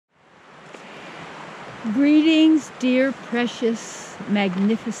Greetings, dear, precious,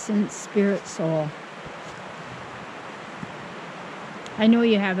 magnificent spirit soul. I know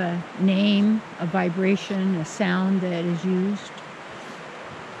you have a name, a vibration, a sound that is used,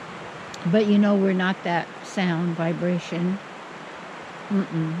 but you know we're not that sound, vibration.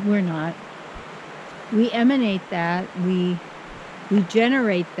 We're not. We emanate that, we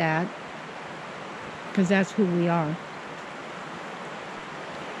generate that, because that's who we are.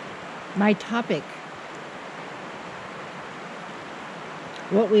 My topic: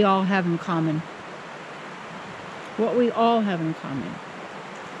 what we all have in common. What we all have in common.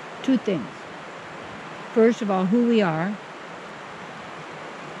 Two things. First of all, who we are.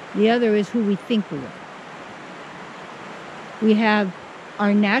 The other is who we think we are. We have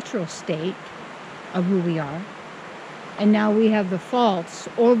our natural state of who we are, and now we have the false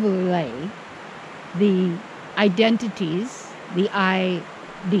overlay, the identities, the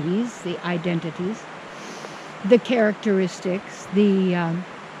IDs, the identities, the characteristics, the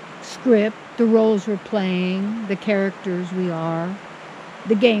script, the roles we're playing, the characters we are,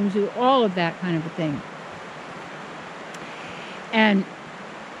 the games, all of that kind of a thing. And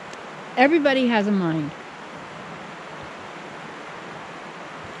everybody has a mind.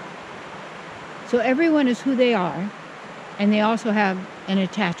 So everyone is who they are, and they also have an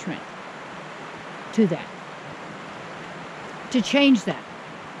attachment to that. To change that,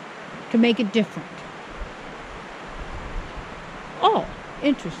 to make it different. Oh,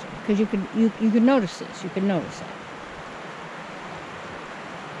 interesting, because you can notice this. You can notice that.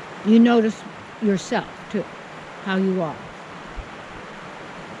 You notice yourself too, how you are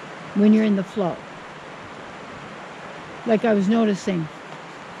when you're in the flow. Like I was noticing.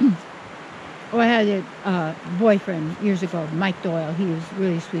 I had a boyfriend years ago, Mike Doyle. He was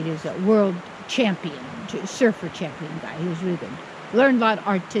really sweet. He's a world champion, surfer champion guy. He was really good. Learned a lot of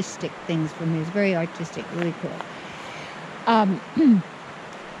artistic things from him. He was very artistic, really cool.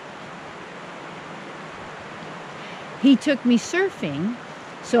 He took me surfing,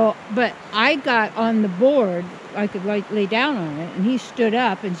 but I got on the board. I could lay down on it, and he stood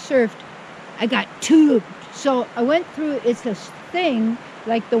up and surfed. I got tubed. So I went through, it's this thing,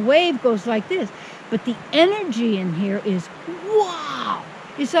 like the wave goes like this, but the energy in here is, wow!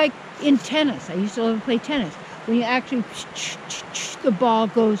 It's like in tennis. I used to love to play tennis. When you actually, the ball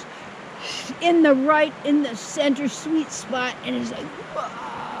goes in the center sweet spot, and it's like,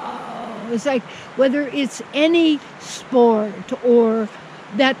 wow! It's like, whether it's any sport or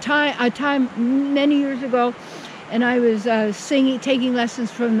a time many years ago, and I was taking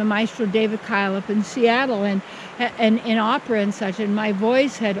lessons from the maestro David Kyle up in Seattle, and in opera and such, and my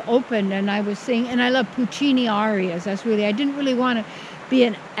voice had opened, and I was singing, and I love Puccini arias. I didn't really want to be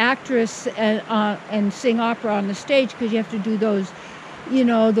an actress and sing opera on the stage, because you have to do those,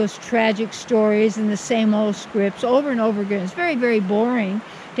 those tragic stories and the same old scripts over and over again. It's very, very boring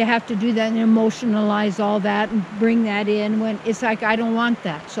to have to do that and emotionalize all that and bring that in, when it's like, I don't want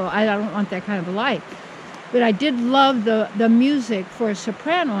that. So I don't want that kind of a life. But I did love the music for a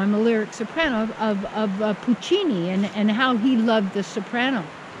soprano. I'm a lyric soprano of Puccini, and how he loved the soprano.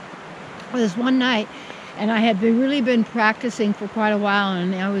 Well, this one night, and I had really been practicing for quite a while,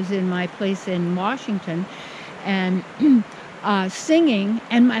 and I was in my place in Washington, and singing,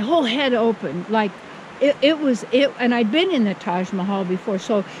 and my whole head opened, like it was, and I'd been in the Taj Mahal before,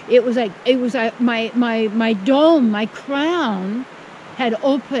 so it was like my dome, my crown, had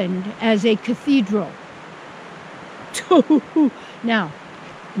opened as a cathedral. Now,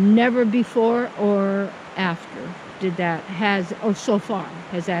 never before or after so far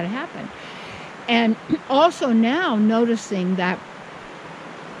has that happened. And also now noticing that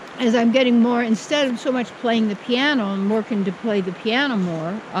as I'm getting more, instead of so much playing the piano, I'm working to play the piano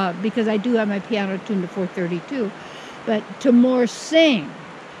more, because I do have my piano tuned to 432, but to more sing.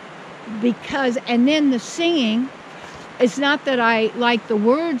 And then the singing, it's not that I like the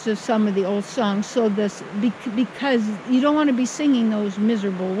words of some of the old songs, because you don't want to be singing those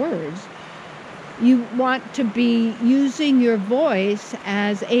miserable words. You want to be using your voice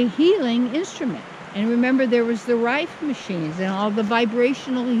as a healing instrument. And remember, there was the Rife machines and all the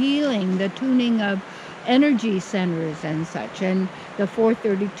vibrational healing, the tuning of energy centers and such. And the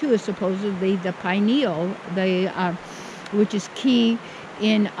 432 is supposedly the pineal, which is key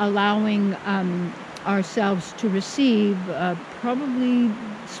in allowing ourselves to receive probably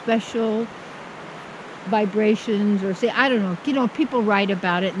special vibrations, or say, I don't know, people write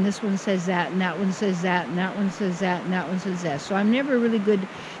about it, and this one says that, and that one says that, and that one says that, and that one says that. So I'm never really good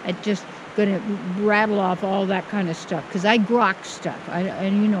at just going to rattle off all that kind of stuff, because I grok stuff,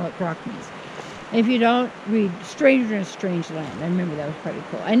 and you know what grok means. If you don't, read Stranger in a Strange Land. I remember that was pretty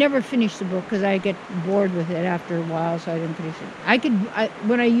cool. I never finished the book because I get bored with it after a while, so I didn't finish it.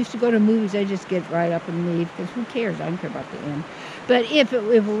 When I used to go to movies, I just get right up and leave because who cares? I don't care about the end. But if it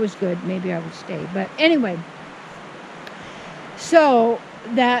was good, maybe I would stay. But anyway, so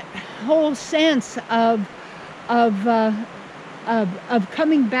that whole sense of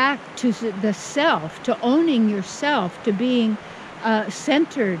coming back to the self, to owning yourself, to being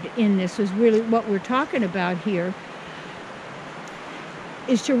centered in this is really what we're talking about here,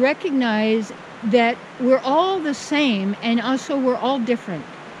 is to recognize that we're all the same and also we're all different.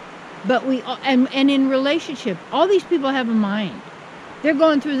 But and in relationship, all these people have a mind. They're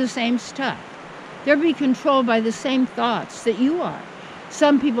going through the same stuff. They're being controlled by the same thoughts that you are.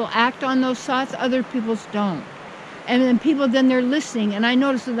 Some people act on those thoughts, other people don't. And then they're listening, and I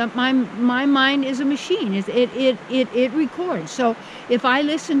notice that my mind is a machine. It records. So if I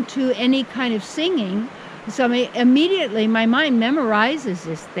listen to any kind of singing, immediately my mind memorizes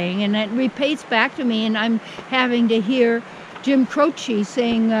this thing, and it repeats back to me, and I'm having to hear Jim Croce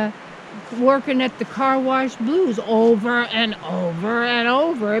saying, working at the car wash blues over and over and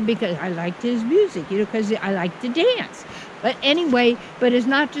over because I liked his music, because I like to dance. But anyway, but it's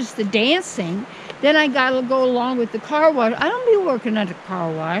not just the dancing. Then I got to go along with the car wash. I don't be working at a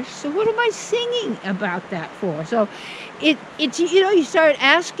car wash, so what am I singing about that for? So it's you start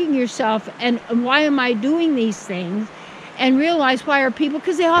asking yourself, and why am I doing these things? And realize why are people,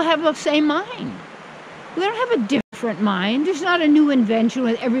 because they all have the same mind. We don't have a different mind. There's not a new invention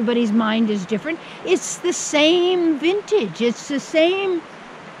where everybody's mind is different. It's the same vintage. It's the same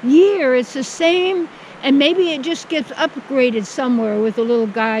year. It's the same. And maybe it just gets upgraded somewhere with a little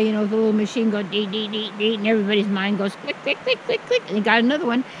guy, with a little machine going dee, dee, dee, dee, and everybody's mind goes click, click, click, click, click, and you got another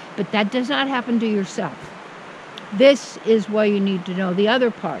one. But that does not happen to yourself. This is what you need to know. The other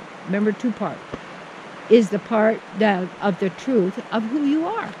part, remember 2 parts, is the part of the truth of who you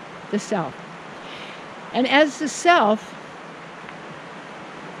are, the self. And as the self,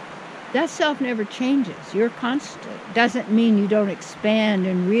 that self never changes. You're constant. Doesn't mean you don't expand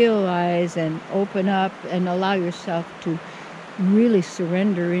and realize and open up and allow yourself to really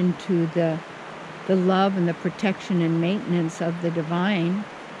surrender into the love and the protection and maintenance of the divine.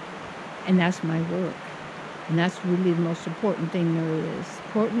 And that's my work. And that's really the most important thing there is.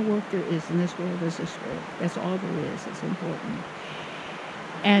 Important work there is in this world is this work. That's all there is. It's important.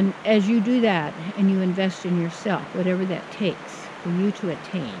 And as you do that and you invest in yourself, whatever that takes for you to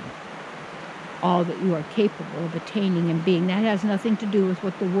attain all that you are capable of attaining and being, that has nothing to do with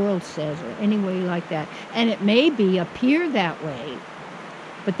what the world says or any way like that. And it may appear that way,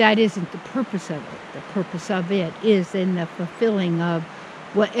 but that isn't the purpose of it. The purpose of it is in the fulfilling of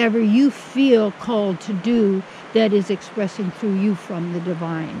whatever you feel called to do that is expressing through you from the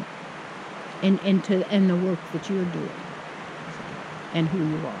divine and the work that you're doing and who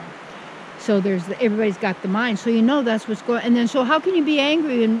you are. So everybody's got the mind, so that's what's going. And then, so how can you be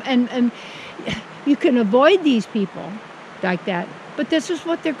angry and you can avoid these people like that? But this is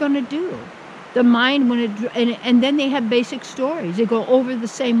what they're going to do. The mind, and then they have basic stories. They go over the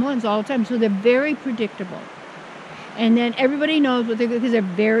same ones all the time, so they're very predictable. And then everybody knows what because they're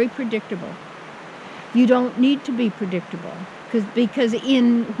very predictable. You don't need to be predictable because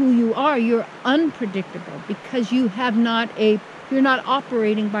in who you are, you're unpredictable because you're not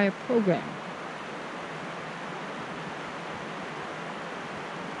operating by a program.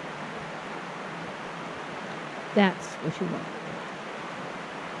 That's what you want.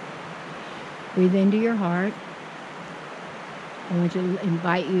 Breathe into your heart. I want to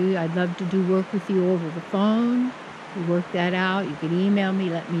invite you. I'd love to do work with you over the phone. You work that out. You can email me,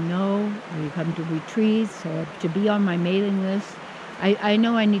 let me know. Or you come to retreats or to be on my mailing list. I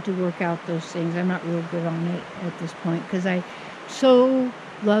know I need to work out those things. I'm not real good on it at this point because I so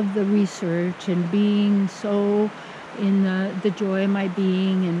love the research and being so in the joy of my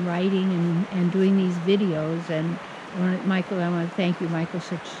being and writing and doing these videos. And Michael, I want to thank you. Michael's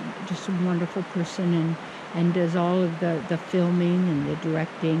just a wonderful person and does all of the filming and the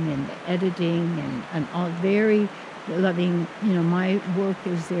directing and the editing and all very loving. My work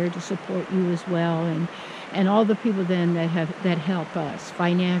is there to support you as well, and all the people then that help us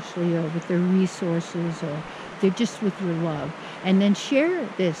financially or with their resources or they're just with your love. And then share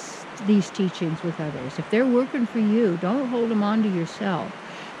these teachings with others. If they're working for you, don't hold them on to yourself.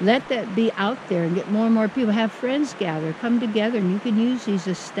 Let that be out there and get more and more people. Have friends gather, come together, and you can use these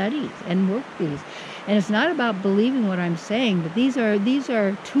as studies and work these. And it's not about believing what I'm saying, but these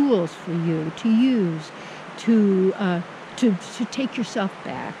are tools for you to use to take yourself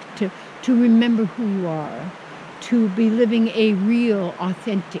back, to remember who you are, to be living a real,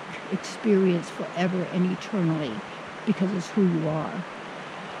 authentic experience forever and eternally, because it's who you are.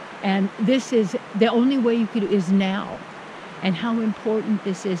 And this is the only way you could is now, and how important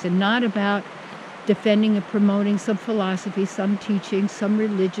this is, and not about defending and promoting some philosophy, some teaching, some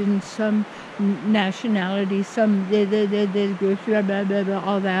religion, some nationality, some blah, blah, blah, blah,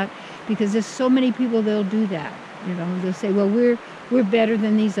 all that, because there's so many people that'll do that. You know, they'll say, well, we're better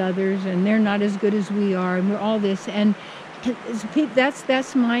than these others, and they're not as good as we are, and we're all this, and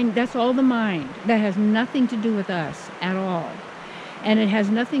that's mind. That's all the mind. That has nothing to do with us at all, and it has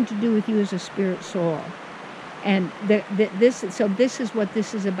nothing to do with you as a spirit soul. And this is what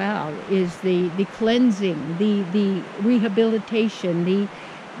this is about: is the cleansing, the rehabilitation,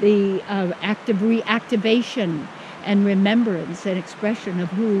 the active reactivation and remembrance and expression of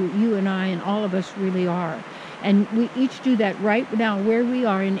who you and I and all of us really are. And we each do that right now where we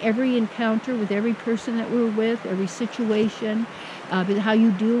are, in every encounter with every person that we're with, every situation, how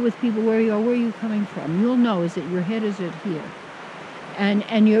you deal with people, where you are, where are you coming from. You'll know, is it your head, is it here?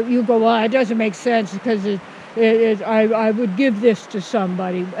 And you go, well, it doesn't make sense because I would give this to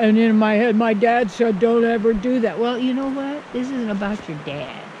somebody. And in my head, my dad said, don't ever do that. Well, you know what? This isn't about your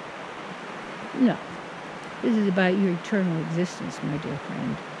dad. No. This is about your eternal existence, my dear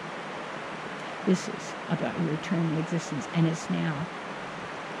friend. This is about your eternal existence, and it's now.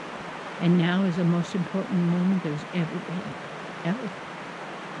 And now is the most important moment there's ever been. Ever.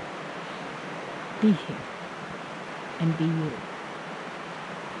 Be here and be you.